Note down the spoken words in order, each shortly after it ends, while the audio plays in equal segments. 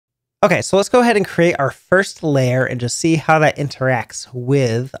Okay, so let's go ahead and create our first layer and just see how that interacts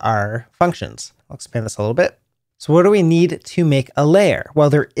with our functions. I'll expand this a little bit. So what do we need to make a layer? Well,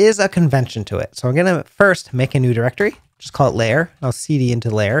 there is a convention to it. So I'm going to first make a new directory, just call it layer. I'll cd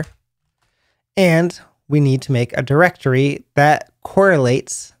into layer. And we need to make a directory that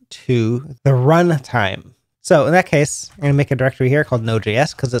correlates to the runtime. So in that case, I'm going to make a directory here called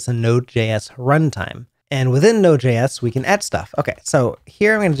Node.js because it's a Node.js runtime. And within Node.js, we can add stuff. Okay, so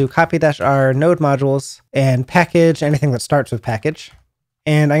here I'm going to do copy-r node modules and package, anything that starts with package.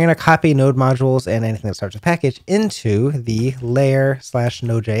 And I'm going to copy node modules and anything that starts with package into the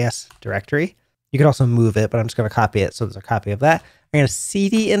layer/Node.js directory. You could also move it, but I'm just going to copy it. So there's a copy of that. I'm going to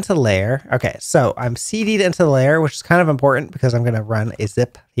cd into layer. Okay, so I'm cd'd into the layer, which is kind of important because I'm going to run a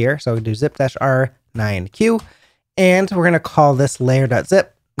zip here. So we do zip-r9q, and we're going to call this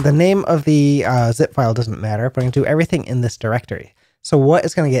layer.zip. The name of the zip file doesn't matter, but I'm going to do everything in this directory. So what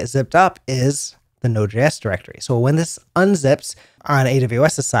is going to get zipped up is the Node.js directory. So when this unzips on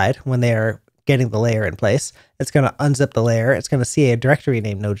AWS's side, when they are getting the layer in place, it's going to unzip the layer. It's going to see a directory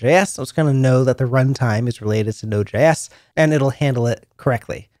named Node.js. So it's going to know that the runtime is related to Node.js, and it'll handle it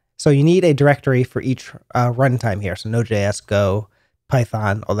correctly. So you need a directory for each runtime here. So Node.js, Go,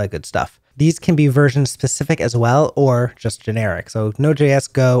 Python, all that good stuff. These can be version specific as well, or just generic. So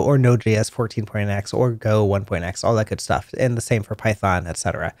Node.js Go or Node.js 14.x or Go 1.x, all that good stuff. And the same for Python,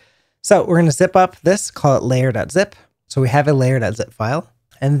 etc. So we're going to zip up this, call it layer.zip. So we have a layer.zip file,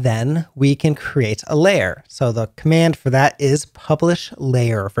 and then we can create a layer. So the command for that is publish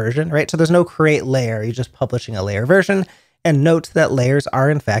layer version, right? So there's no create layer, you're just publishing a layer version. And note that layers are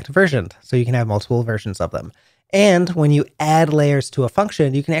in fact versioned. So you can have multiple versions of them. And when you add layers to a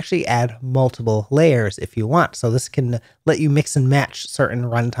function, you can actually add multiple layers if you want. So this can let you mix and match certain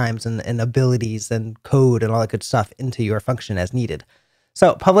runtimes and abilities and code and all that good stuff into your function as needed.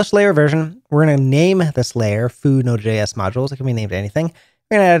 So publish layer version, we're going to name this layer foo Node.js modules. It can be named anything.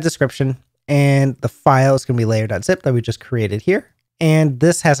 We're going to add a description, and the file is going to be layer.zip that we just created here. And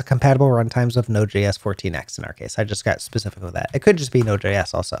this has a compatible runtimes of Node.js 14x in our case. I just got specific with that. It could just be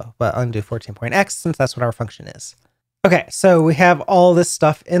Node.js also, but I'm going to do 14.x since that's what our function is. Okay, so we have all this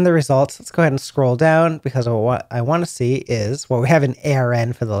stuff in the results. Let's go ahead and scroll down because what I want to see is, well, we have an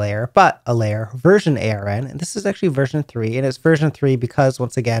ARN for the layer, but a layer version ARN. And this is actually version 3. And it's version 3 because,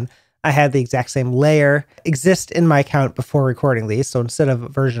 once again, I had the exact same layer exist in my account before recording these. So instead of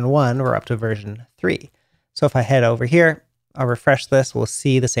version 1, we're up to version 3. So if I head over here, I'll refresh this, we'll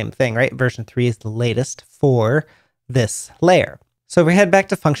see the same thing, right? Version 3 is the latest for this layer. So if we head back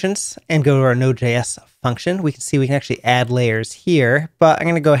to functions and go to our Node.js function, we can see we can actually add layers here, but I'm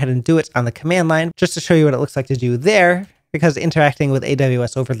going to go ahead and do it on the command line just to show you what it looks like to do there, because interacting with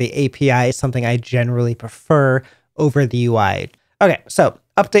AWS over the API is something I generally prefer over the UI. Okay, so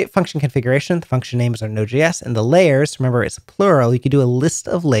update function configuration. The function names are Node.js, and the layers, remember it's plural. You could do a list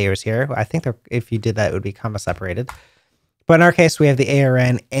of layers here. I think if you did that, it would be comma separated. But in our case, we have the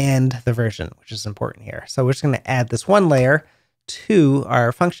ARN and the version, which is important here. So we're just going to add this one layer to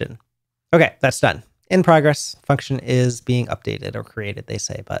our function. Okay, that's done. In progress, function is being updated or created, they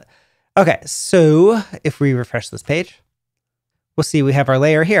say. But okay, so if we refresh this page, we'll see we have our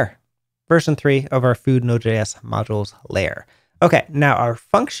layer here, version 3 of our foo Node.js modules layer. Okay, now our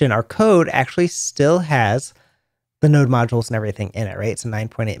function, our code actually still has the node modules and everything in it, right? It's a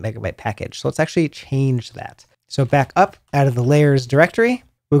 9.8 megabyte package. So let's actually change that. So back up out of the layers directory,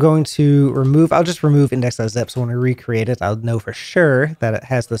 we're going to remove, I'll just remove index.zip. So when we recreate it, I'll know for sure that it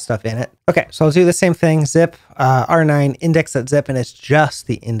has the stuff in it. Okay, so I'll do the same thing, zip r9 index.zip, and it's just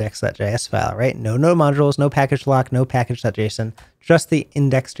the index.js file, right? No node modules, no package lock, no package.json, just the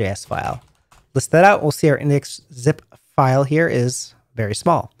index.js file. List that out, we'll see our index.zip file here is very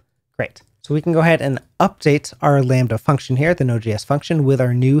small. Great. So we can go ahead and update our Lambda function here, the Node.js function, with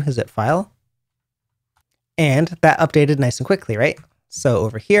our new zip file. And that updated nice and quickly, right? So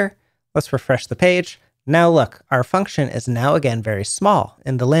over here, let's refresh the page. Now look, our function is now again very small,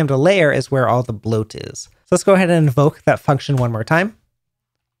 and the Lambda layer is where all the bloat is. So let's go ahead and invoke that function one more time.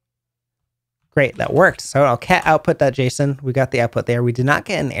 Great, that worked. So I'll cat output.json. We got the output there. We did not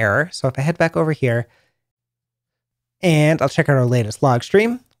get an error. So if I head back over here and I'll check out our latest log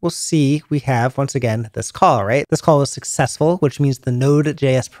stream, we'll see we have, once again, this call, right? This call was successful, which means the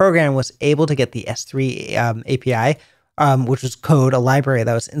Node.js program was able to get the S3 API, which was code, a library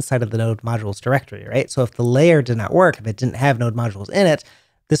that was inside of the node modules directory, right? So if the layer did not work, if it didn't have node modules in it,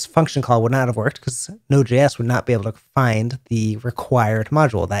 this function call would not have worked because Node.js would not be able to find the required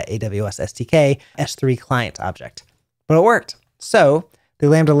module, that AWS SDK S3 client object. But it worked. So the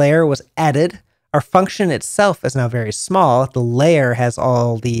Lambda layer was added Our function itself is now very small. The layer has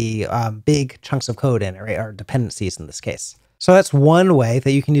all the big chunks of code in it, right? Or dependencies in this case. So that's one way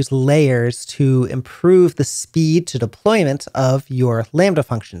that you can use layers to improve the speed to deployment of your Lambda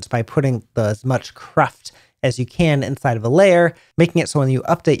functions by putting as much cruft as you can inside of a layer, making it so when you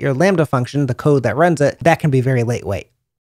update your Lambda function, the code that runs it, that can be very lightweight.